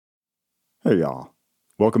Hey y'all,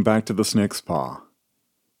 welcome back to the Snake's Paw.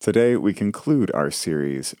 Today we conclude our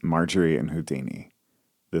series, Margery and Houdini.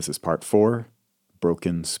 This is part 4,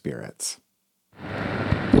 Broken Spirits.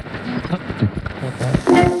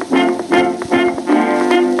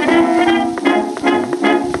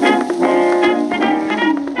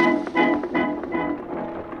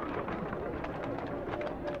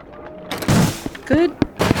 Good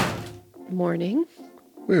morning.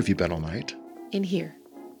 Where have you been all night? In here.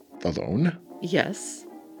 Alone? Yes.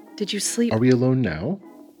 Did you sleep? Are we alone now?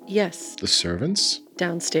 Yes. The servants?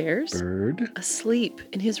 Downstairs. Bird? Asleep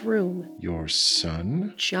in his room. Your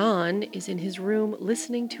son? John is in his room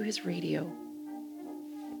listening to his radio.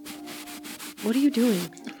 What are you doing?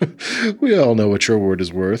 We all know what your word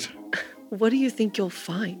is worth. What do you think you'll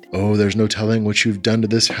find? Oh, there's no telling what you've done to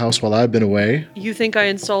this house while I've been away. You think I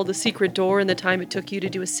installed the secret door in the time it took you to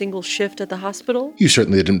do a single shift at the hospital? You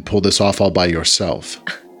certainly didn't pull this off all by yourself.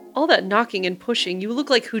 All that knocking and pushing, you look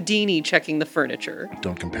like Houdini checking the furniture.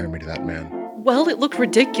 Don't compare me to that man. Well, it looked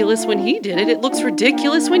ridiculous when he did it. It looks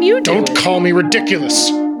ridiculous when you do it. Don't call me ridiculous!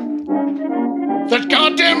 That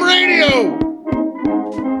goddamn radio!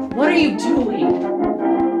 What are you doing?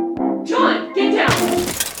 John, get down!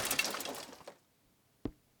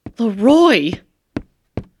 Leroy!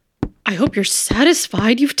 I hope you're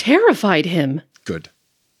satisfied. You've terrified him. Good.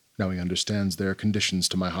 Now he understands there are conditions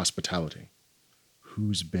to my hospitality.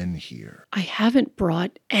 Who's been here? I haven't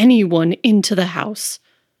brought anyone into the house.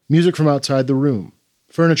 Music from outside the room.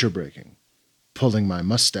 Furniture breaking. Pulling my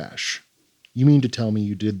mustache. You mean to tell me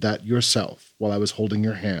you did that yourself while I was holding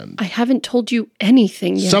your hand? I haven't told you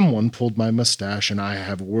anything yet. Someone pulled my mustache and I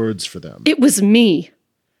have words for them. It was me.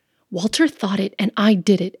 Walter thought it and I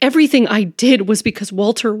did it. Everything I did was because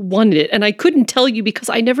Walter wanted it, and I couldn't tell you because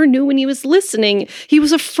I never knew when he was listening. He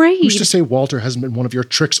was afraid. Who's to say Walter hasn't been one of your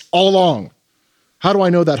tricks all along? How do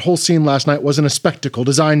I know that whole scene last night wasn't a spectacle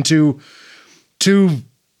designed to...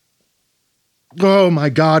 Oh my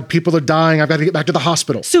God, people are dying. I've got to get back to the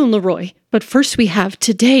hospital. Soon, Leroy. But first we have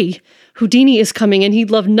today. Houdini is coming and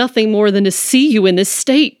he'd love nothing more than to see you in this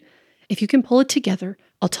state. If you can pull it together,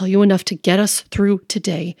 I'll tell you enough to get us through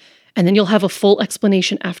today, and then you'll have a full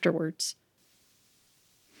explanation afterwards.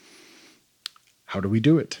 How do we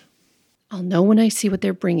do it? I'll know when I see what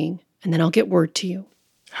they're bringing, and then I'll get word to you.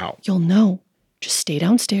 How? You'll know. Just stay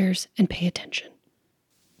downstairs and pay attention.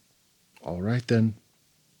 All right, then.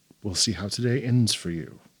 We'll see how today ends for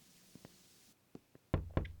you.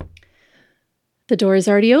 The door is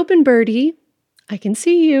already open, Birdie. I can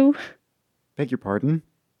see you. Beg your pardon?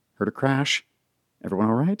 Heard a crash? Everyone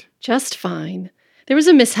all right? Just fine. There was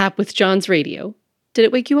a mishap with John's radio. Did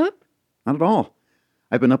it wake you up? Not at all.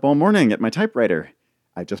 I've been up all morning at my typewriter.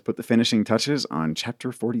 I just put the finishing touches on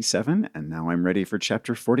chapter 47, and now I'm ready for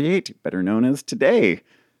chapter 48, better known as Today,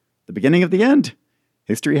 the beginning of the end.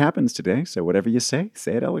 History happens today, so whatever you say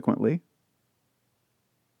it eloquently.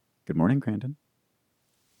 Good morning, Crandon.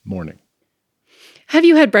 Morning. Have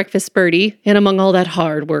you had breakfast, Birdie, in among all that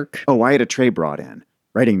hard work? Oh, I had a tray brought in.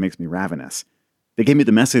 Writing makes me ravenous. They gave me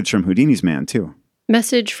the message from Houdini's man, too.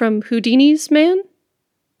 Message from Houdini's man?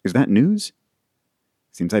 Is that news?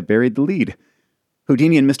 Seems I buried the lead.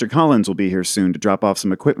 Houdini and Mr. Collins will be here soon to drop off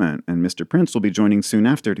some equipment, and Mr. Prince will be joining soon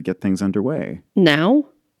after to get things underway. Now?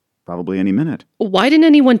 Probably any minute. Why didn't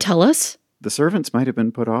anyone tell us? The servants might have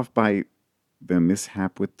been put off by the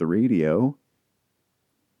mishap with the radio.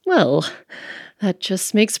 Well, that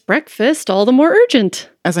just makes breakfast all the more urgent.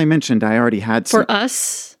 As I mentioned, I already had some... For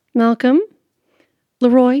us, Malcolm?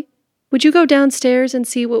 Leroy, would you go downstairs and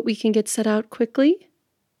see what we can get set out quickly?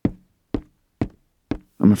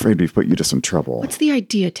 I'm afraid we've put you to some trouble. What's the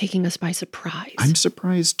idea taking us by surprise? I'm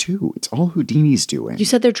surprised, too. It's all Houdini's doing. You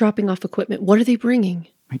said they're dropping off equipment. What are they bringing?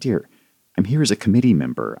 My dear, I'm here as a committee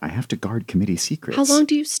member. I have to guard committee secrets. How long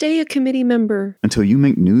do you stay a committee member? Until you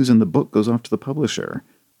make news and the book goes off to the publisher.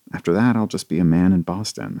 After that, I'll just be a man in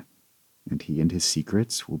Boston. And he and his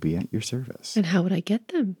secrets will be at your service. And how would I get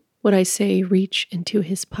them? Would I say reach into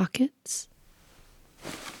his pockets?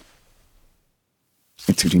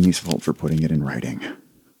 It's Houdini's fault for putting it in writing.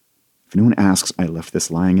 If anyone asks, I left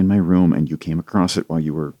this lying in my room and you came across it while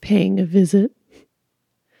you were... paying a visit.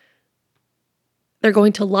 They're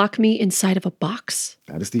going to lock me inside of a box.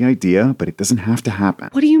 That is the idea, but it doesn't have to happen.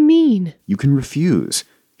 What do you mean? You can refuse.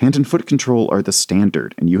 Hand and foot control are the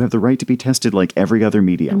standard, and you have the right to be tested like every other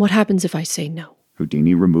medium. And what happens if I say no?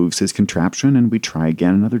 Houdini removes his contraption and we try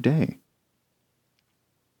again another day.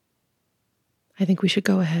 I think we should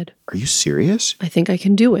go ahead. Are you serious? I think I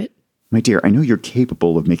can do it. My dear, I know you're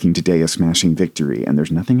capable of making today a smashing victory, and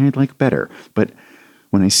there's nothing I'd like better, but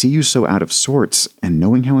when I see you so out of sorts, and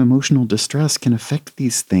knowing how emotional distress can affect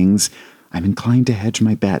these things, I'm inclined to hedge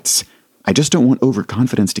my bets. I just don't want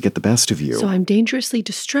overconfidence to get the best of you. So I'm dangerously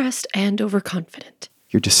distressed and overconfident.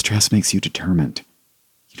 Your distress makes you determined.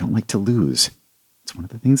 You don't like to lose. It's one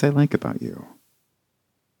of the things I like about you.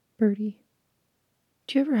 Bertie,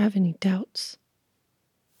 do you ever have any doubts?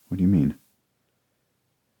 What do you mean?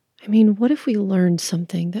 I mean, what if we learned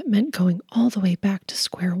something that meant going all the way back to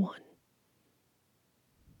square one?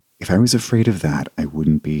 If I was afraid of that, I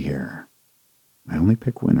wouldn't be here. I only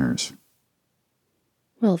pick winners.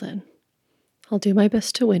 Well then, I'll do my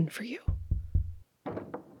best to win for you.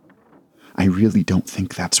 I really don't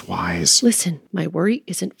think that's wise. Listen, my worry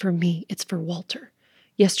isn't for me, it's for Walter.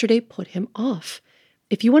 Yesterday put him off.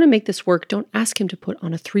 If you want to make this work, don't ask him to put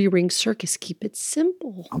on a 3-ring circus. Keep it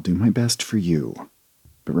simple. I'll do my best for you.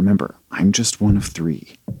 But remember, I'm just one of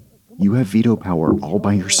 3. You have veto power all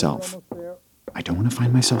by yourself. I don't want to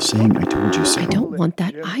find myself saying I told you so. I don't want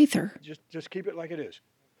that either. Just keep it like it is.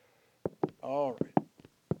 All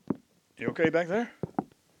right. You okay back there?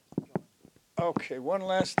 Okay, one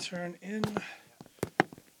last turn in.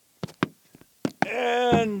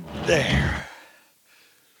 And there.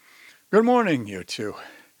 Good morning, you two.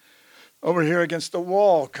 Over here against the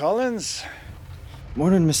wall, Collins.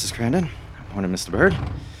 Morning, Mrs. Crandon. Morning, Mr. Bird.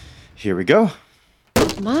 Here we go.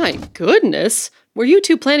 My goodness. Were you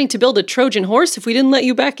two planning to build a Trojan horse if we didn't let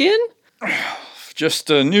you back in? Just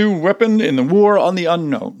a new weapon in the war on the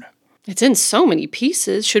unknown. It's in so many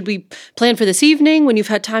pieces. Should we plan for this evening when you've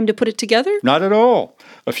had time to put it together? Not at all.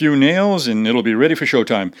 A few nails and it'll be ready for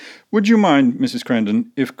showtime. Would you mind, Mrs. Crandon,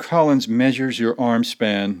 if Collins measures your arm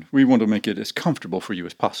span? We want to make it as comfortable for you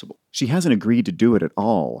as possible. She hasn't agreed to do it at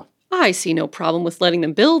all. I see no problem with letting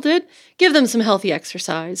them build it. Give them some healthy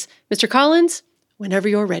exercise. Mr. Collins, whenever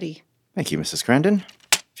you're ready. Thank you, Mrs. Crandon.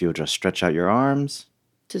 If you'll just stretch out your arms.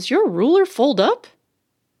 Does your ruler fold up?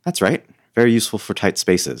 That's right. Very useful for tight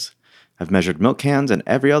spaces. I've measured milk cans and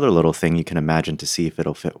every other little thing you can imagine to see if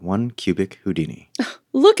it'll fit 1 cubic Houdini.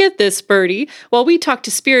 Look at this, Bertie. While we talk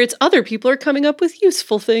to spirits, other people are coming up with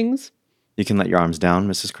useful things. You can let your arms down,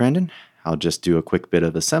 Mrs. Crandon. I'll just do a quick bit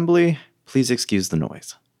of assembly. Please excuse the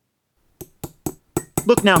noise.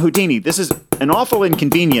 Look now, Houdini, this is an awful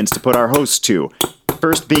inconvenience to put our hosts to.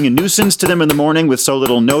 First being a nuisance to them in the morning with so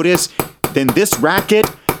little notice, then this racket,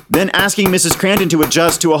 then asking Mrs. Crandon to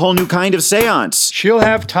adjust to a whole new kind of seance. She'll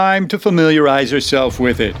have time to familiarize herself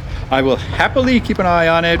with it. I will happily keep an eye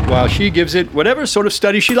on it while she gives it whatever sort of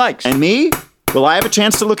study she likes. And me? Will I have a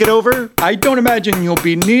chance to look it over? I don't imagine you'll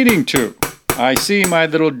be needing to. I see my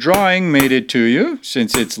little drawing made it to you,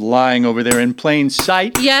 since it's lying over there in plain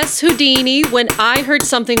sight. Yes, Houdini. When I heard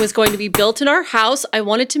something was going to be built in our house, I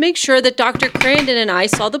wanted to make sure that Dr. Crandon and I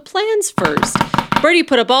saw the plans first. Bertie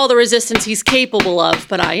put up all the resistance he's capable of,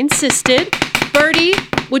 but I insisted. Bertie,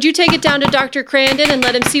 would you take it down to Dr. Crandon and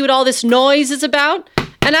let him see what all this noise is about?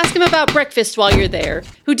 And ask him about breakfast while you're there.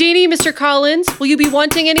 Houdini, Mr. Collins, will you be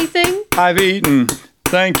wanting anything? I've eaten.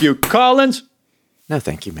 Thank you. Collins? No,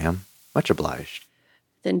 thank you, ma'am. Much obliged.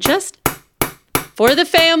 Then just for the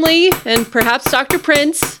family and perhaps Dr.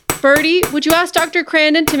 Prince. Bertie, would you ask Dr.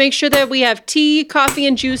 Crandon to make sure that we have tea, coffee,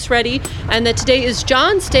 and juice ready, and that today is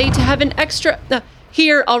John's day to have an extra...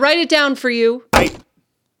 here, I'll write it down for you. I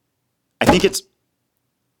think it's...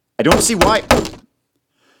 I don't see why...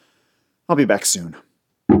 I'll be back soon.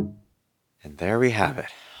 And there we have it,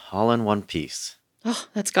 all in one piece. Oh,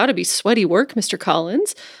 that's got to be sweaty work, Mr.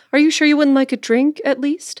 Collins. Are you sure you wouldn't like a drink, at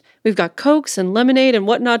least? We've got Cokes and lemonade and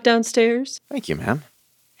whatnot downstairs. Thank you, ma'am.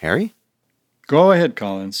 Harry? Go ahead,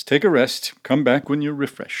 Collins. Take a rest. Come back when you're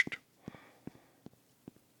refreshed.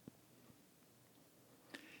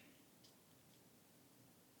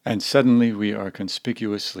 And suddenly we are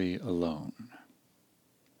conspicuously alone.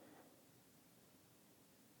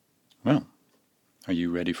 Well, are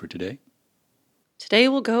you ready for today? Today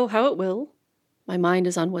will go how it will. My mind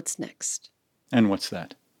is on what's next. And what's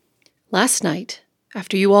that? Last night,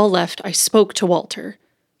 after you all left, I spoke to Walter.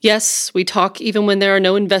 Yes, we talk even when there are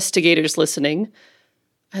no investigators listening.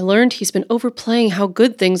 I learned he's been overplaying how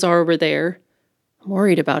good things are over there. I'm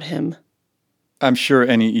worried about him. I'm sure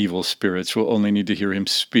any evil spirits will only need to hear him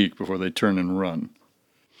speak before they turn and run.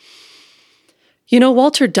 You know,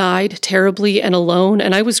 Walter died terribly and alone,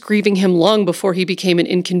 and I was grieving him long before he became an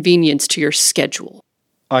inconvenience to your schedule.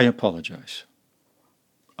 I apologize.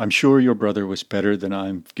 I'm sure your brother was better than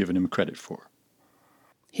I've given him credit for.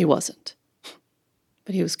 He wasn't.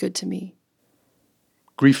 But he was good to me.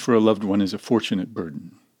 Grief for a loved one is a fortunate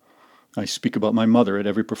burden. I speak about my mother at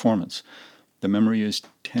every performance. The memory is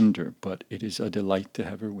tender, but it is a delight to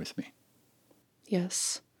have her with me.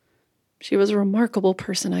 Yes. She was a remarkable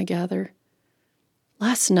person, I gather.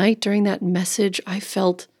 Last night, during that message, I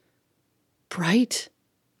felt bright,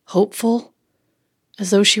 hopeful,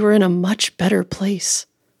 as though she were in a much better place.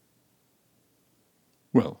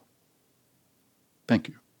 Well, thank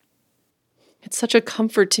you. It's such a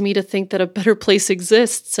comfort to me to think that a better place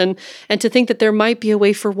exists and to think that there might be a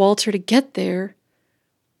way for Walter to get there.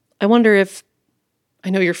 I wonder if, I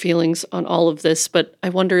know your feelings on all of this, but I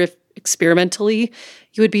wonder if experimentally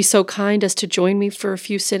you would be so kind as to join me for a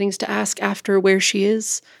few sittings to ask after where she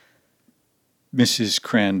is. Mrs.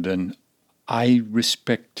 Crandon, I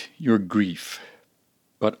respect your grief,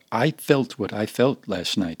 but I felt what I felt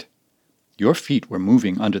last night. Your feet were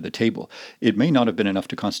moving under the table. It may not have been enough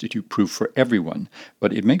to constitute proof for everyone,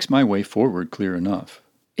 but it makes my way forward clear enough.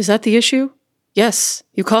 Is that the issue? Yes,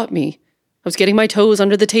 you caught me. I was getting my toes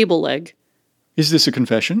under the table leg. Is this a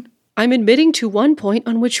confession? I'm admitting to one point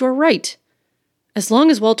on which you're right. As long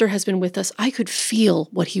as Walter has been with us, I could feel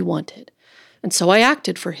what he wanted, and so I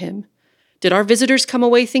acted for him. Did our visitors come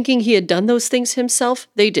away thinking he had done those things himself?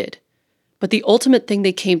 They did. But the ultimate thing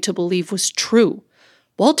they came to believe was true.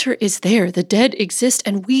 Walter is there, the dead exist,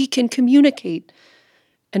 and we can communicate.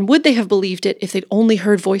 And would they have believed it if they'd only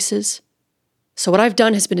heard voices? So what I've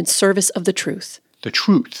done has been in service of the truth. The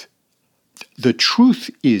truth. The truth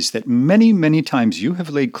is that many, many times you have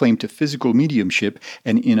laid claim to physical mediumship,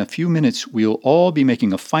 and in a few minutes we'll all be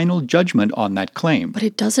making a final judgment on that claim. But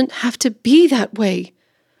it doesn't have to be that way.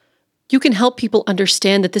 You can help people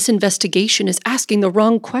understand that this investigation is asking the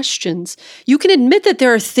wrong questions. You can admit that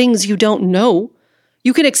there are things you don't know.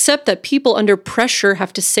 You can accept that people under pressure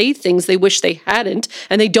have to say things they wish they hadn't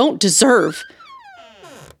and they don't deserve.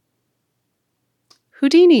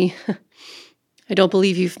 Houdini, I don't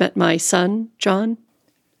believe you've met my son, John.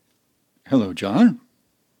 Hello, John.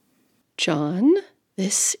 John,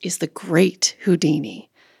 this is the great Houdini.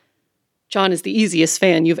 John is the easiest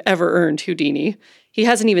fan you've ever earned, Houdini. He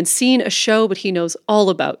hasn't even seen a show, but he knows all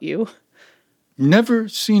about you. Never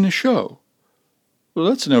seen a show? Well,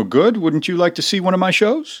 that's no good. Wouldn't you like to see one of my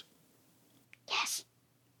shows? Yes.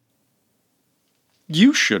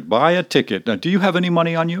 You should buy a ticket. Now, do you have any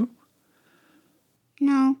money on you?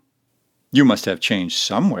 No. You must have change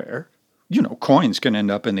somewhere. You know, coins can end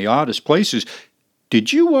up in the oddest places.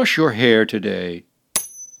 Did you wash your hair today?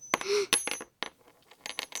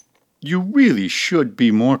 You really should be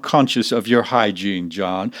more conscious of your hygiene,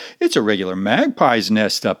 John. It's a regular magpie's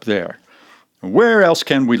nest up there. Where else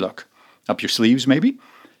can we look? Up your sleeves, maybe?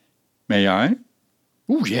 May I?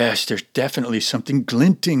 Oh, yes, there's definitely something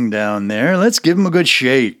glinting down there. Let's give him a good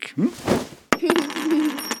shake.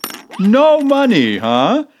 No money,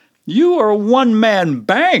 huh? You are a one-man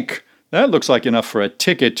bank. That looks like enough for a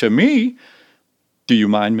ticket to me. Do you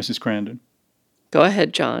mind, Mrs. Crandon? Go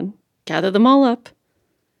ahead, John. Gather them all up.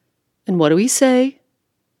 And what do we say?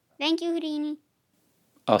 Thank you, Houdini.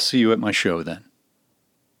 I'll see you at my show then.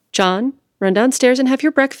 John, run downstairs and have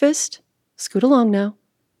your breakfast. Scoot along now.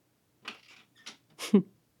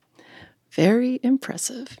 Very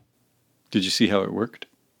impressive. Did you see how it worked?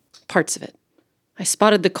 Parts of it. I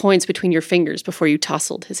spotted the coins between your fingers before you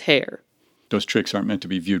tousled his hair. Those tricks aren't meant to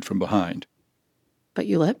be viewed from behind. But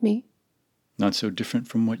you let me. Not so different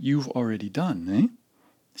from what you've already done, eh?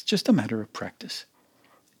 It's just a matter of practice.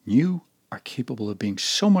 You are capable of being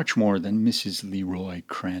so much more than Mrs. Leroy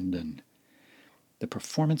Crandon. The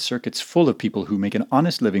performance circuit's full of people who make an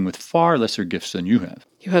honest living with far lesser gifts than you have.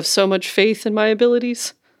 You have so much faith in my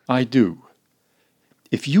abilities. I do.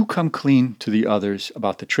 If you come clean to the others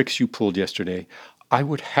about the tricks you pulled yesterday, I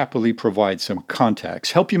would happily provide some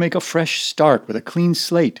contacts, help you make a fresh start with a clean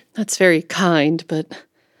slate. That's very kind, but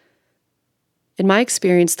in my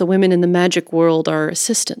experience, the women in the magic world are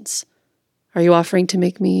assistants. Are you offering to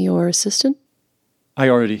make me your assistant? I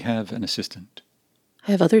already have an assistant.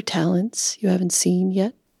 I have other talents you haven't seen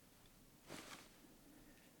yet.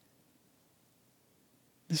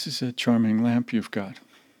 This is a charming lamp you've got.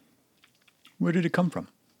 Where did it come from?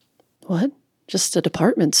 What? Just a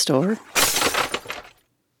department store.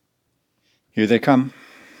 Here they come.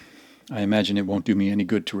 I imagine it won't do me any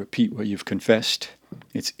good to repeat what you've confessed.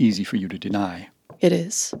 It's easy for you to deny. It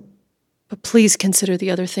is. But please consider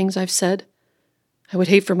the other things I've said. I would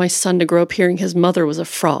hate for my son to grow up hearing his mother was a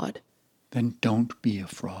fraud. Then don't be a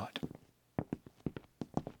fraud.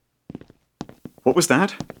 What was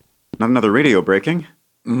that? Not another radio breaking?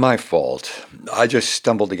 My fault. I just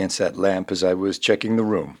stumbled against that lamp as I was checking the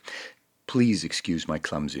room. Please excuse my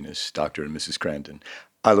clumsiness, Dr. and Mrs. Crandon.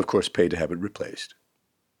 I'll, of course, pay to have it replaced.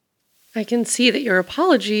 I can see that your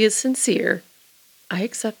apology is sincere. I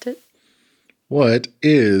accept it. What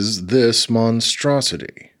is this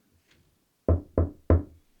monstrosity?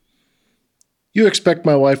 You expect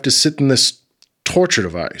my wife to sit in this torture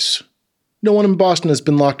device No one in Boston has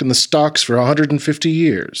been locked in the stocks for 150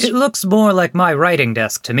 years. It looks more like my writing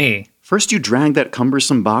desk to me. First you dragged that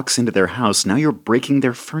cumbersome box into their house, now you're breaking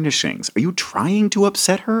their furnishings. Are you trying to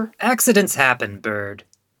upset her? Accidents happen, Bird.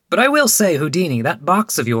 But I will say, Houdini, that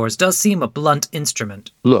box of yours does seem a blunt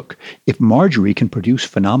instrument. Look, if Margery can produce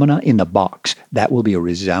phenomena in the box, that will be a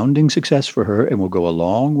resounding success for her and will go a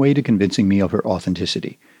long way to convincing me of her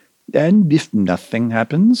authenticity. And if nothing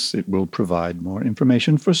happens, it will provide more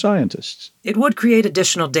information for scientists. It would create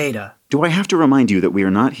additional data. Do I have to remind you that we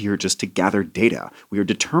are not here just to gather data? We are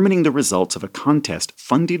determining the results of a contest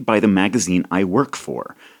funded by the magazine I work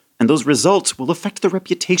for. And those results will affect the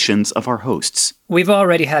reputations of our hosts. We've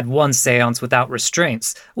already had one seance without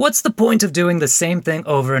restraints. What's the point of doing the same thing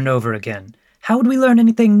over and over again? How would we learn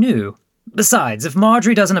anything new? Besides, if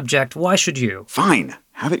Margery doesn't object, why should you? Fine,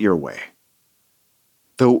 have it your way.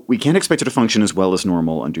 Though we can't expect her to function as well as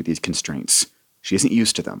normal under these constraints. She isn't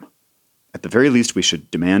used to them. At the very least, we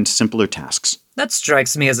should demand simpler tasks. That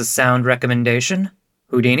strikes me as a sound recommendation.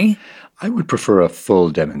 Houdini? I would prefer a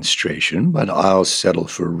full demonstration, but I'll settle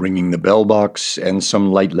for ringing the bell box and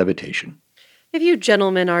some light levitation. If you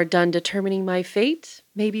gentlemen are done determining my fate,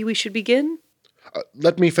 maybe we should begin?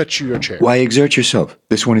 Let me fetch you your chair. Why exert yourself?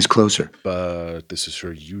 This one is closer. But this is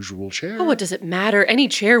her usual chair. Oh, what does it matter? Any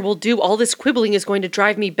chair will do. All this quibbling is going to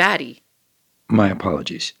drive me batty. My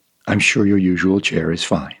apologies. I'm sure your usual chair is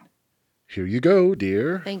fine. Here you go,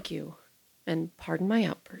 dear. Thank you. And pardon my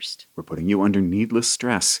outburst. We're putting you under needless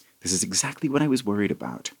stress. This is exactly what I was worried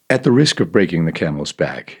about. At the risk of breaking the camel's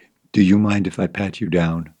back, do you mind if I pat you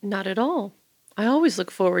down? Not at all. I always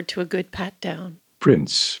look forward to a good pat down.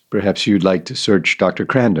 Prince, perhaps you'd like to search Dr.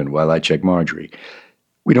 Crandon while I check Margery.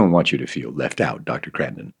 We don't want you to feel left out, Dr.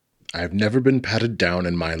 Crandon. I've never been patted down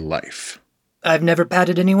in my life. I've never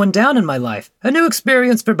patted anyone down in my life. A new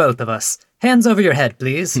experience for both of us. Hands over your head,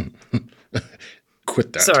 please.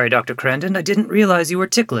 Quit that. Sorry, Dr. Crandon. I didn't realize you were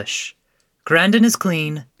ticklish. Crandon is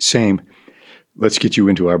clean. Same. Let's get you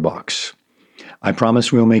into our box. I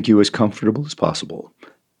promise we'll make you as comfortable as possible.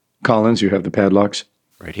 Collins, you have the padlocks?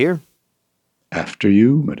 Right here. After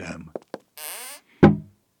you, madame.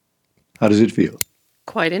 How does it feel?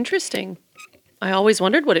 Quite interesting. I always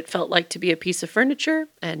wondered what it felt like to be a piece of furniture,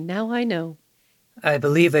 and now I know. I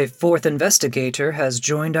believe a fourth investigator has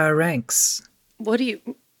joined our ranks. What do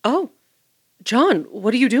you... Oh, John,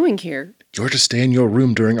 what are you doing here? You're to stay in your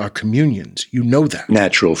room during our communions. You know that.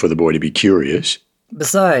 Natural for the boy to be curious.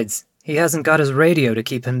 Besides, he hasn't got his radio to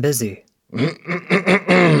keep him busy.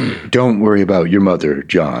 Don't worry about your mother,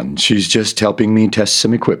 John. She's just helping me test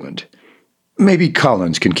some equipment. Maybe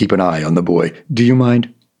Collins can keep an eye on the boy. Do you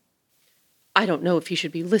mind? I don't know if he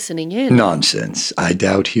should be listening in. Nonsense. I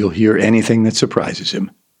doubt he'll hear anything that surprises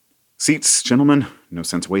him. Seats, gentlemen. No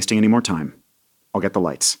sense wasting any more time. I'll get the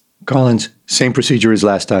lights. Collins, same procedure as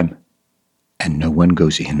last time. And no one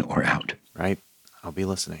goes in or out. Right. I'll be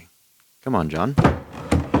listening. Come on, John.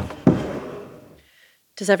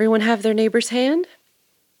 Does everyone have their neighbor's hand?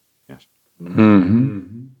 Yes.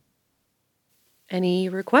 Mm-hmm. Any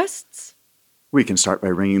requests? We can start by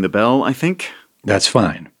ringing the bell, I think. That's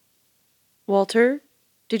fine. Walter,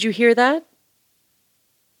 did you hear that?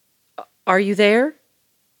 Are you there?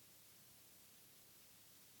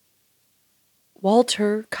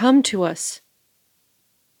 Walter, come to us.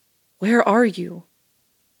 Where are you?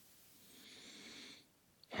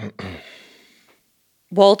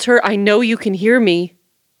 Walter, I know you can hear me.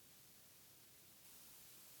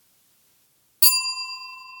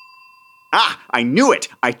 Ah, I knew it!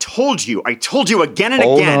 I told you again and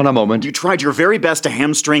Hold again. on a moment. You tried your very best to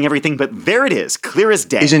hamstring everything, but there it is, clear as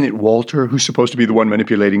day. Isn't it Walter who's supposed to be the one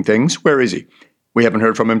manipulating things? Where is he? We haven't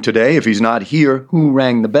heard from him today. If he's not here, who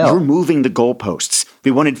rang the bell? You're moving the goalposts.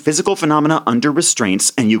 We wanted physical phenomena under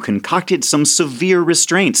restraints, and you concocted some severe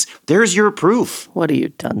restraints. There's your proof. What are you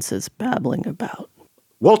dunces babbling about?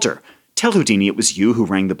 Walter, tell Houdini it was you who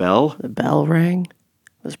rang the bell. The bell rang?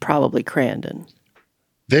 It was probably Crandon.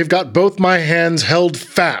 They've got both my hands held So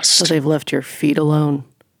fast. they've left your feet alone.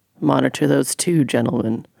 Monitor those two,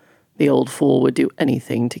 gentlemen. The old fool would do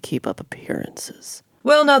anything to keep up appearances.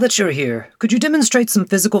 Well, now that you're here, could you demonstrate some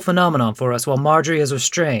physical phenomenon for us while Margery is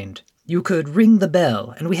restrained? You could ring the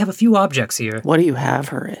bell, and we have a few objects here. What do you have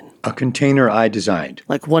her in? A container I designed.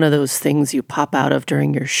 Like one of those things you pop out of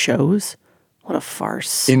during your shows? What a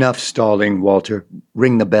farce. Enough stalling, Walter.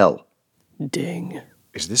 Ring the bell. Ding.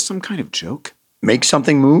 Is this some kind of joke? Make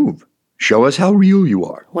something move. Show us how real you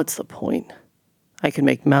are. What's the point? I could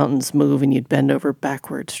make mountains move and you'd bend over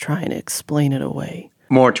backwards trying to explain it away.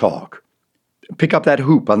 More talk. Pick up that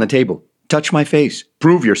hoop on the table. Touch my face.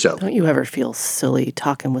 Prove yourself. Don't you ever feel silly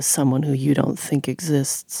talking with someone who you don't think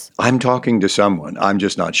exists? I'm talking to someone. I'm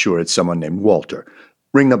just not sure it's someone named Walter.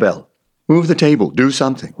 Ring the bell. Move the table. Do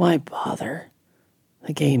something. Why bother?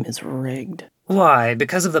 The game is rigged. Why?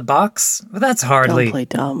 Because of the box? That's hardly... Don't play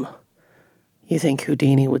dumb. You think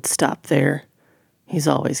Houdini would stop there? He's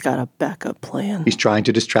always got a backup plan. He's trying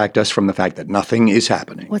to distract us from the fact that nothing is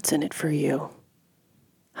happening. What's in it for you?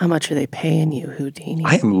 How much are they paying you, Houdini?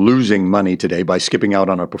 I am losing money today by skipping out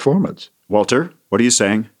on a performance. Walter, what are you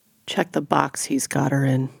saying? Check the box he's got her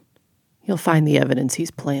in. You'll find the evidence he's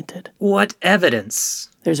planted. What evidence?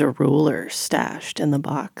 There's a ruler stashed in the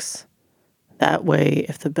box. That way,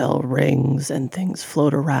 if the bell rings and things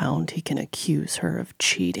float around, he can accuse her of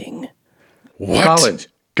cheating. What? Collins,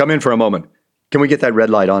 come in for a moment. Can we get that red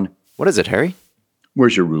light on? What is it, Harry?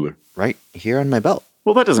 Where's your ruler? Right here on my belt.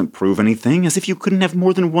 Well, that doesn't prove anything, as if you couldn't have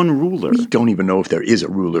more than one ruler. We don't even know if there is a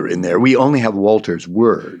ruler in there. We only have Walter's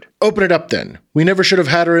word. Open it up then. We never should have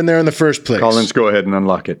had her in there in the first place. Collins, go ahead and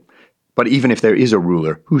unlock it. But even if there is a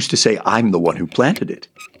ruler, who's to say I'm the one who planted it?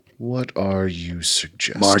 What are you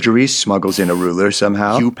suggesting? Margery smuggles in a ruler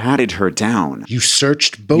somehow. You patted her down. You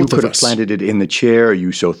searched You both could of have us. planted it in the chair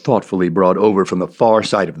you so thoughtfully brought over from the far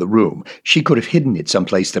side of the room. She could have hidden it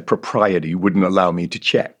someplace that propriety wouldn't allow me to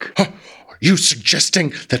check. Are you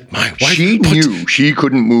suggesting that my wife She put... knew she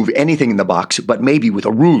couldn't move anything in the box, but maybe with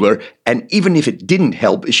a ruler, and even if it didn't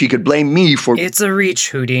help, she could blame me for... It's a reach,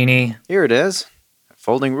 Houdini. Here it is. A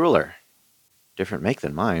folding ruler. Different make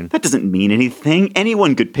than mine. That doesn't mean anything.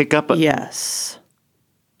 Anyone could pick up a... Yes.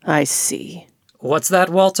 I see. What's that,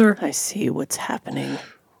 Walter? I see what's happening.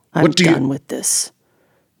 I'm do you- done with this.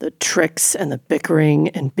 The tricks and the bickering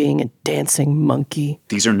and being a dancing monkey.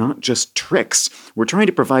 These are not just tricks. We're trying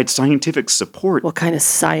to provide scientific support. What kind of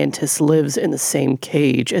scientist lives in the same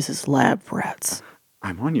cage as his lab rats?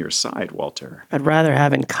 I'm on your side, Walter. I'd rather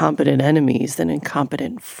have incompetent enemies than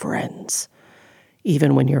incompetent friends.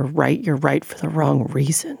 Even when you're right for the wrong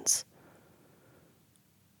reasons.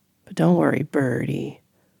 But don't worry, Birdie.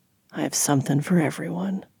 I have something for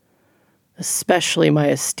everyone. Especially my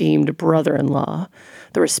esteemed brother-in-law,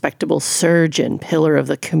 the respectable surgeon, pillar of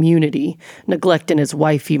the community, neglecting his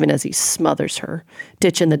wife even as he smothers her,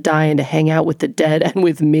 ditching the dying to hang out with the dead and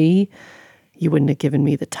with me. You wouldn't have given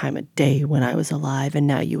me the time of day when I was alive, and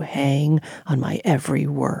now you hang on my every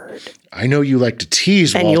word. I know you like to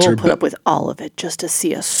tease, And Walter, you'll put but... up with all of it just to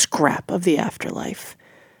see a scrap of the afterlife.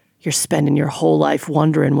 You're spending your whole life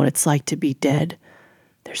wondering what it's like to be dead.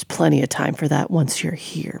 There's plenty of time for that once you're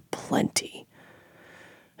here. Plenty.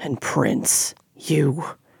 And Prince, you...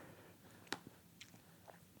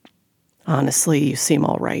 Honestly, you seem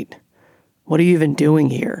all right. What are you even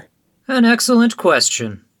doing here? An excellent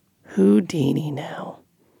question. Houdini now.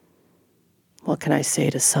 What can I say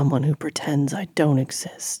to someone who pretends I don't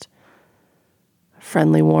exist? A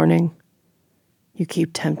friendly warning? You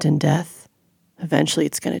keep tempting death, eventually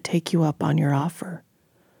it's going to take you up on your offer.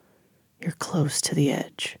 You're close to the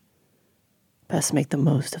edge. Best make the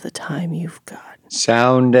most of the time you've got.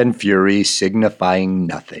 Sound and fury signifying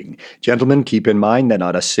nothing. Gentlemen, keep in mind that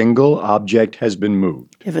not a single object has been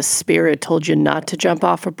moved. If a spirit told you not to jump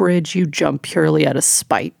off a bridge, you jump purely out of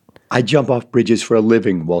spite. I jump off bridges for a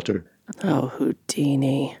living, Walter. Oh,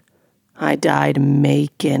 Houdini. I died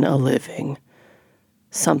making a living.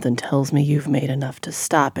 Something tells me you've made enough to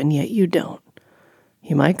stop, and yet you don't.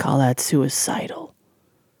 You might call that suicidal.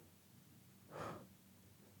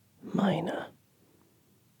 Mina.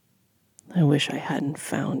 I wish I hadn't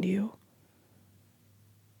found you.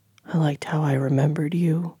 I liked how I remembered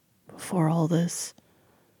you before all this.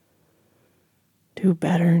 Do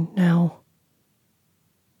better now.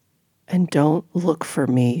 And don't look for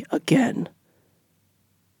me again.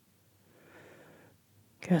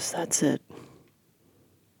 Guess that's it.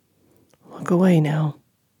 Look away now.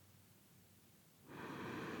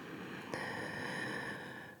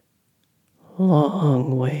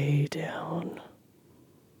 Long way down.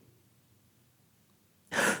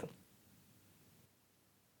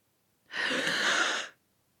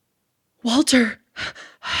 Walter!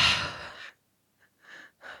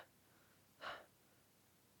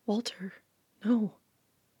 Walter, no.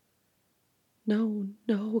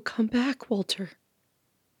 No, come back, Walter.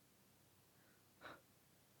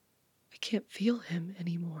 I can't feel him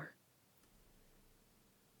anymore.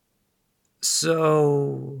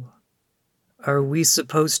 So, are we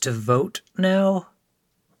supposed to vote now?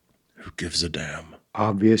 Who gives a damn?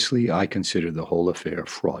 Obviously, I consider the whole affair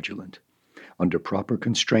fraudulent. Under proper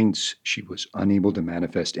constraints, she was unable to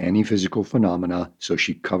manifest any physical phenomena, so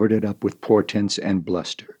she covered it up with portents and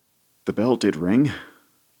bluster. The bell did ring.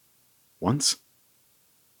 Once.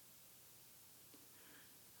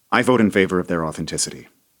 I vote in favor of their authenticity.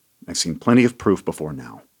 I've seen plenty of proof before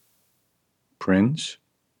now. Prince,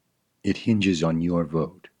 it hinges on your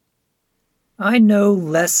vote. I know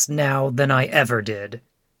less now than I ever did.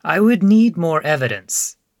 I would need more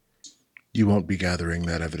evidence. You won't be gathering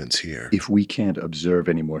that evidence here. If we can't observe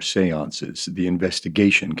any more seances, the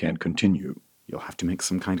investigation can't continue. You'll have to make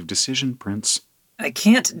some kind of decision, Prince. I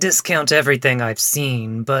can't discount everything I've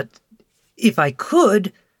seen, but if I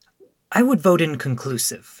could, I would vote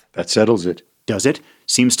inconclusive. That settles it. Does it?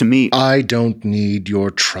 Seems to me... I don't need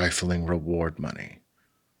your trifling reward money.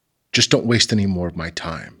 Just don't waste any more of my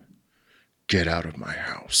time. Get out of my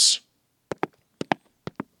house.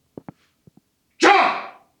 John!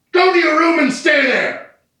 Go to your room and stay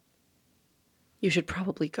there! You should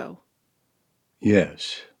probably go.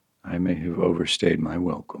 Yes, I may have overstayed my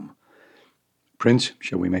welcome. Prince,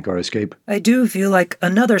 shall we make our escape? I do feel like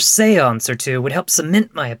another seance or two would help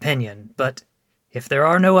cement my opinion, but if there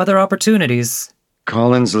are no other opportunities...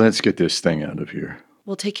 Collins, let's get this thing out of here.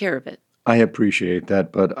 We'll take care of it. I appreciate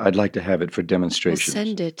that, but I'd like to have it for demonstrations. We'll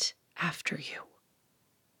send it after you.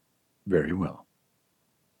 Very well.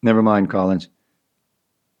 Never mind, Collins.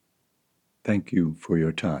 Thank you for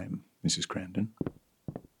your time, Mrs. Crandon.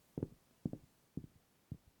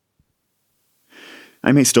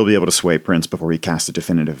 I may still be able to sway Prince before we cast a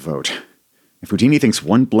definitive vote. If Houdini thinks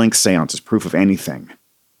one blank seance is proof of anything...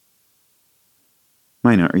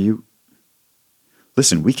 Mina, are you...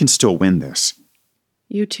 Listen, we can still win this.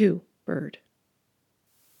 You too, Bird.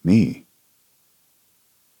 Me?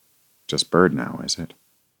 Just Bird now, is it?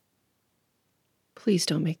 Please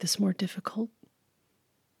don't make this more difficult.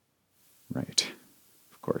 Right.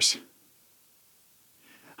 Of course.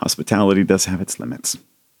 Hospitality does have its limits.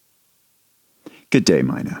 Good day,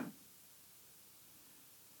 Mina.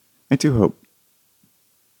 I do hope...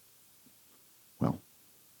 Well,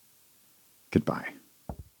 goodbye.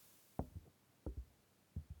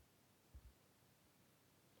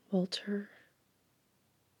 Walter.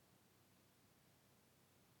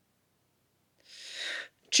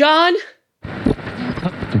 John!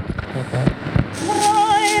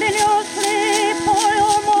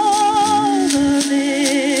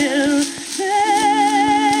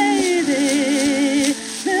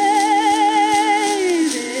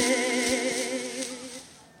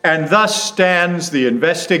 And thus stands the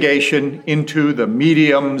investigation into the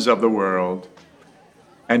mediums of the world.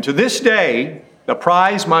 And to this day, the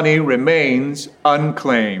prize money remains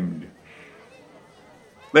unclaimed.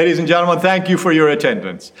 Ladies and gentlemen, thank you for your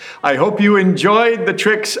attendance. I hope you enjoyed the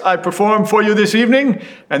tricks I performed for you this evening,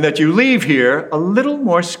 and that you leave here a little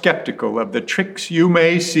more skeptical of the tricks you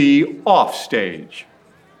may see off stage.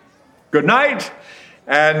 Good night,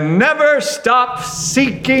 and never stop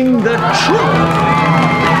seeking the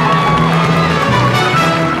truth.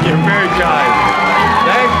 You're very kind.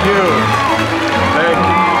 Thank you. Thank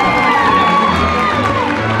you.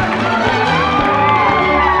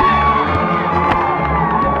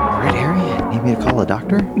 Right, Harry? Need me to call a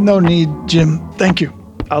doctor? No need, Jim. Thank you.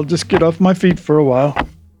 I'll just get off my feet for a while.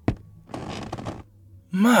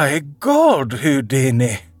 My God,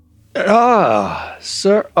 Houdini. Ah,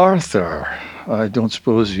 Sir Arthur. I don't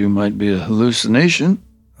suppose you might be a hallucination.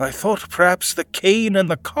 I thought perhaps the cane and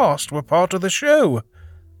the cast were part of the show.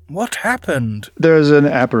 What happened? There's an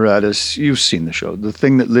apparatus. You've seen the show. The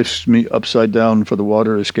thing that lifts me upside down for the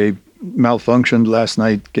water escape malfunctioned last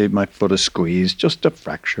night, gave my foot a squeeze, just a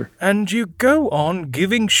fracture. And you go on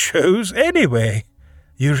giving shows anyway.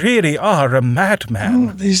 You really are a madman.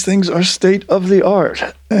 Well, these things are state of the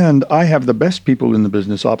art, and I have the best people in the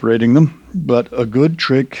business operating them. But a good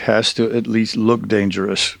trick has to at least look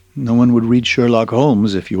dangerous. No one would read Sherlock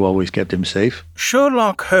Holmes if you always kept him safe.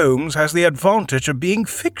 Sherlock Holmes has the advantage of being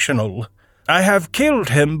fictional. I have killed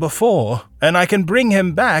him before, and I can bring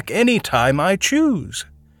him back any time I choose.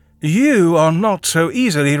 You are not so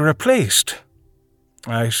easily replaced.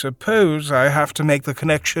 I suppose I have to make the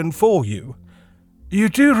connection for you. You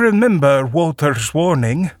do remember Walter's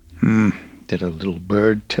warning? Did a little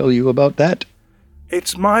bird tell you about that?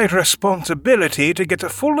 It's my responsibility to get a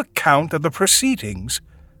full account of the proceedings.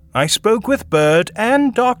 I spoke with Bird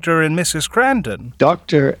and Dr. and Mrs. Crandon.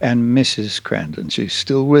 Dr. and Mrs. Crandon. She's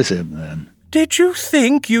still with him, then. Did you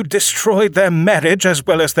think you destroyed their marriage as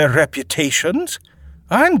well as their reputations?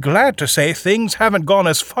 I'm glad to say things haven't gone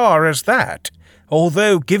as far as that,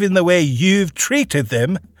 although given the way you've treated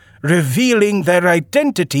them, revealing their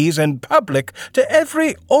identities in public to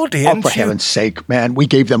every audience... Oh, for heaven's sake, man. We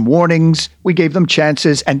gave them warnings, we gave them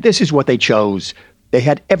chances, and this is what they chose. They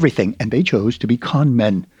had everything, and they chose to be con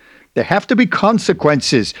men. There have to be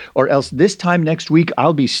consequences, or else this time next week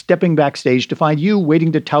I'll be stepping backstage to find you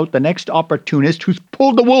waiting to tout the next opportunist who's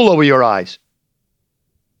pulled the wool over your eyes.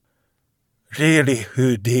 Really,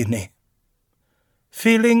 Houdini?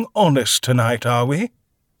 Feeling honest tonight, are we?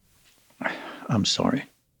 I'm sorry.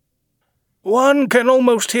 One can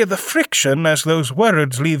almost hear the friction as those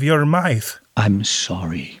words leave your mouth. I'm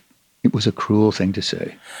sorry. It was a cruel thing to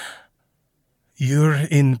say. You're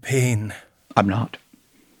in pain. I'm not.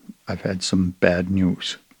 I've had some bad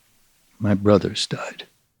news. My brother's died.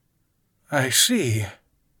 I see.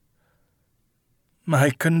 My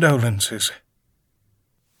condolences.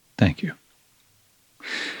 Thank you.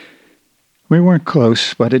 We weren't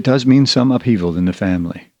close, but it does mean some upheaval in the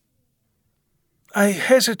family. I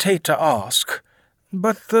hesitate to ask,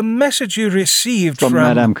 but the message you received from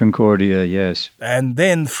Madame Concordia, yes. And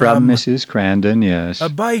then From Mrs. Crandon, yes.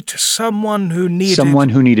 About someone who needed... Someone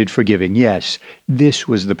who needed forgiving, yes. This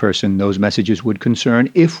was the person those messages would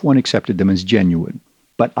concern if one accepted them as genuine.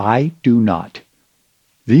 But I do not.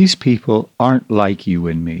 These people aren't like you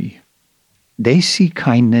and me. They see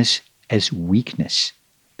kindness as weakness.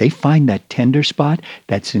 They find that tender spot,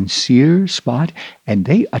 that sincere spot, and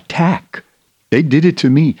they attack. They did it to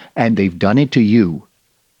me, and they've done it to you.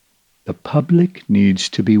 The public needs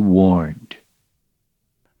to be warned.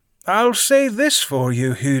 I'll say this for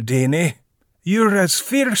you, Houdini. You're as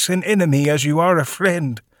fierce an enemy as you are a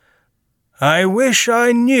friend. I wish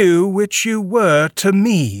I knew which you were to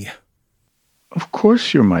me. Of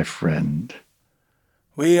course you're my friend.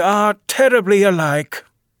 We are terribly alike,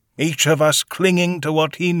 each of us clinging to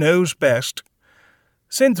what he knows best.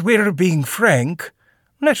 Since we're being frank,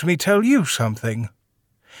 let me tell you something.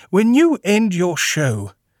 When you end your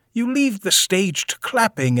show, you leave the stage to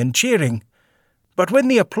clapping and cheering. But when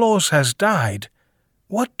the applause has died,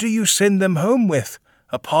 what do you send them home with,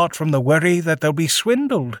 apart from the worry that they'll be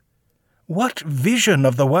swindled? What vision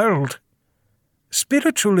of the world?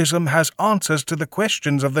 Spiritualism has answers to the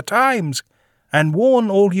questions of the times, and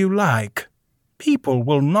warn all you like, people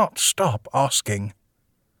will not stop asking.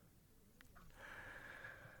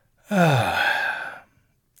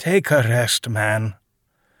 Take a rest, man.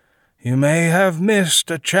 You may have missed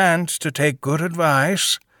a chance to take good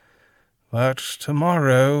advice, but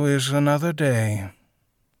tomorrow is another day.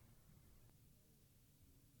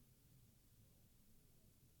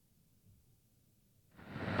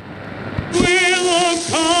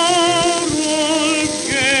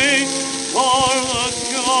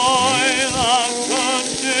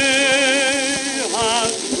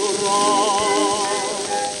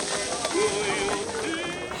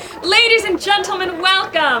 Ladies and gentlemen,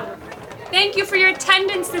 welcome! Thank you for your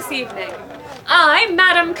attendance this evening. I,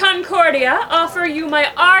 Madame Concordia, offer you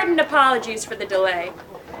my ardent apologies for the delay.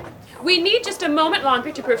 We need just a moment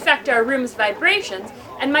longer to perfect our room's vibrations,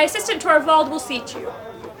 and my assistant Torvald will seat you.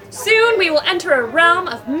 Soon we will enter a realm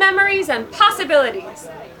of memories and possibilities.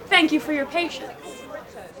 Thank you for your patience.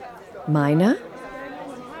 Mina?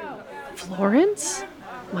 Florence?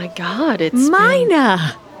 My God, it's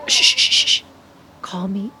Mina! Shh. Call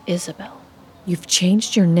me Isabel. You've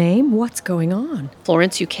changed your name? What's going on?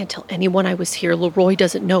 Florence, you can't tell anyone I was here. Leroy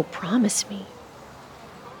doesn't know. Promise me.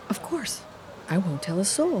 Of course. I won't tell a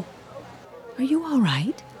soul. Are you all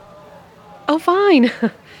right? Oh, fine.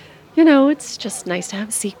 You know, it's just nice to have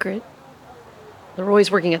a secret.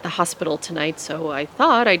 Leroy's working at the hospital tonight, so I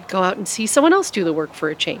thought I'd go out and see someone else do the work for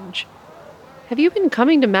a change. Have you been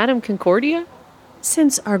coming to Madame Concordia?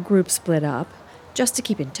 Since our group split up, just to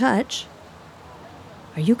keep in touch.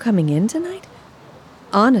 Are you coming in tonight?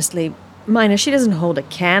 Honestly, Mina, she doesn't hold a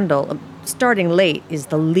candle. Starting late is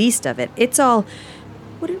the least of it. It's all,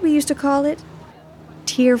 what did we used to call it?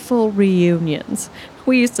 Tearful reunions.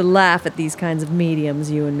 We used to laugh at these kinds of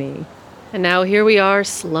mediums, you and me. And now here we are,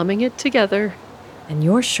 slumming it together. And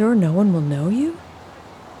you're sure no one will know you?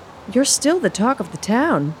 You're still the talk of the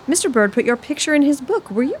town. Mr. Bird put your picture in his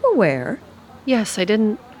book. Were you aware? Yes, I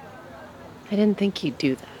didn't think he'd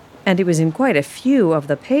do that. And it was in quite a few of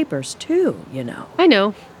the papers, too, you know. I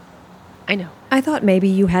know. I thought maybe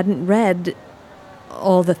you hadn't read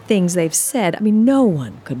all the things they've said. I mean, no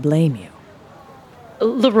one could blame you.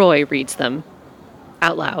 Leroy reads them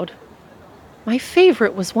out loud. My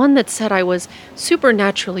favorite was one that said I was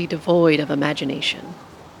supernaturally devoid of imagination.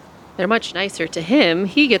 They're much nicer to him.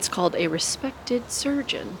 He gets called a respected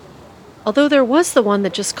surgeon. Although there was the one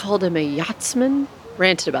that just called him a yachtsman.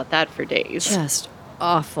 Ranted about that for days. Just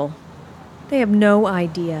awful. They have no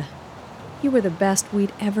idea. You were the best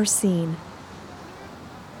we'd ever seen.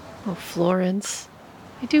 Oh, Florence,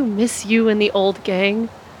 I do miss you and the old gang.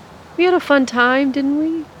 We had a fun time, didn't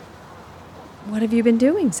we? What have you been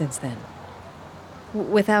doing since then?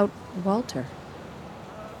 without Walter?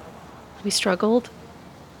 We struggled.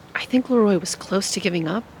 I think Leroy was close to giving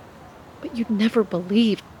up, but you'd never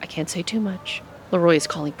believe. I can't say too much. Leroy is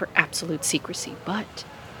calling for absolute secrecy, but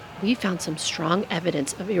we found some strong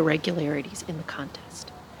evidence of irregularities in the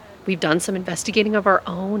contest. We've done some investigating of our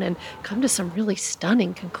own and come to some really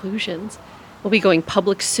stunning conclusions. We'll be going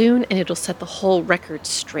public soon, and it'll set the whole record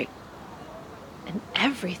straight. And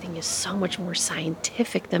everything is so much more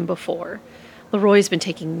scientific than before. Leroy's been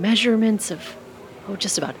taking measurements of,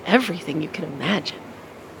 just about everything you can imagine.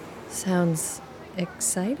 Sounds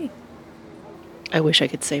exciting. I wish I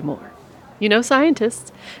could say more. You know,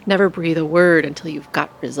 scientists never breathe a word until you've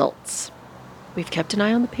got results. We've kept an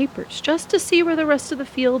eye on the papers just to see where the rest of the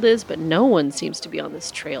field is, but no one seems to be on this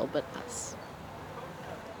trail but us.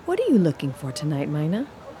 What are you looking for tonight, Mina?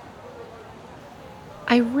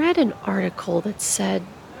 I read an article that said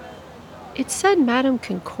Madame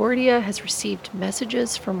Concordia has received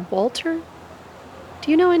messages from Walter. Do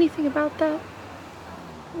you know anything about that?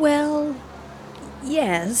 Well,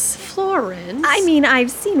 yes. Florence? I mean,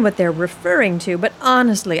 I've seen what they're referring to, but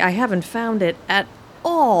honestly, I haven't found it at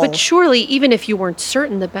all. But surely, even if you weren't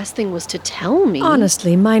certain, the best thing was to tell me.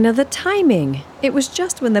 Honestly, Mina, the timing. It was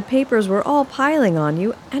just when the papers were all piling on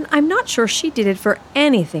you, and I'm not sure she did it for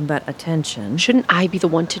anything but attention. Shouldn't I be the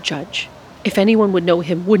one to judge? If anyone would know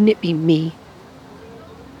him, wouldn't it be me?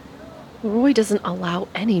 Leroy doesn't allow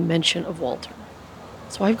any mention of Walter,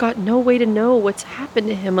 so I've got no way to know what's happened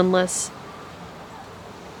to him unless...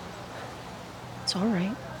 It's all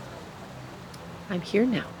right. I'm here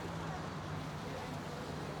now.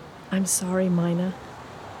 I'm sorry, Mina.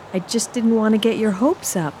 I just didn't want to get your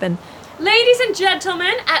hopes up, and... Ladies and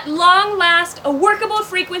gentlemen, at long last, a workable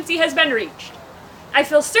frequency has been reached. I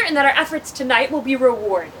feel certain that our efforts tonight will be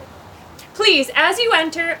rewarded. Please, as you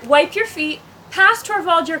enter, wipe your feet, pass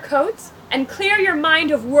Torvald your coats, and clear your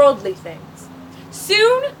mind of worldly things.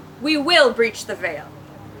 Soon, we will breach the veil.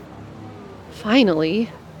 Finally.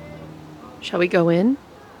 Shall we go in?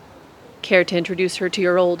 Care to introduce her to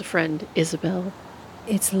your old friend, Isabel?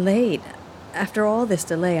 It's late. After all this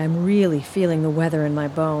delay, I'm really feeling the weather in my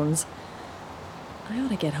bones. I ought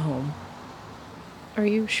to get home. Are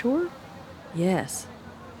you sure? Yes.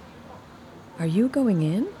 Are you going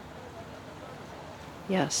in?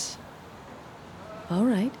 Yes. All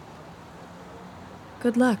right.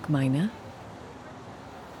 Good luck, Mina.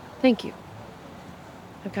 Thank you.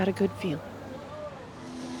 I've got a good feeling.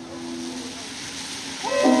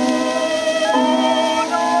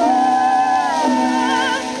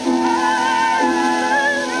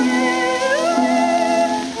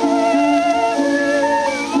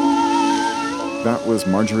 That was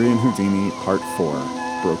Margery and Houdini, Part 4,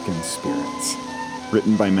 Broken Spirits.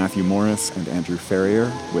 Written by Matthew Morris and Andrew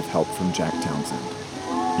Ferrier, with help from Jack Townsend.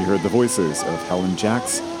 You heard the voices of Helen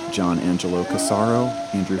Jacks, John Angelo Casaro,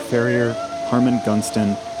 Andrew Ferrier, Harmon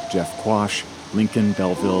Gunston, Jeff Quash, Lincoln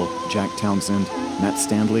Belleville, Jack Townsend, Matt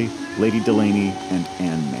Stanley, Lady Delaney, and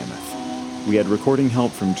Ann Mammoth. We had recording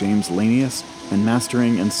help from James Lanius and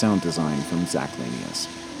mastering and sound design from Zach Lanius.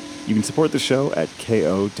 You can support the show at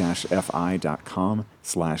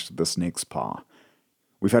ko-fi.com/thesnakespaw.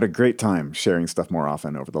 We've had a great time sharing stuff more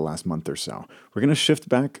often over the last month or so. We're going to shift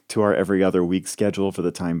back to our every other week schedule for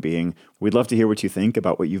the time being. We'd love to hear what you think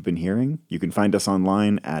about what you've been hearing. You can find us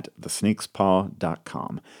online at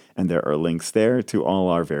thesnakespaw.com, and there are links there to all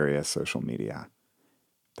our various social media.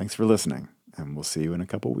 Thanks for listening, and we'll see you in a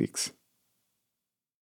couple weeks.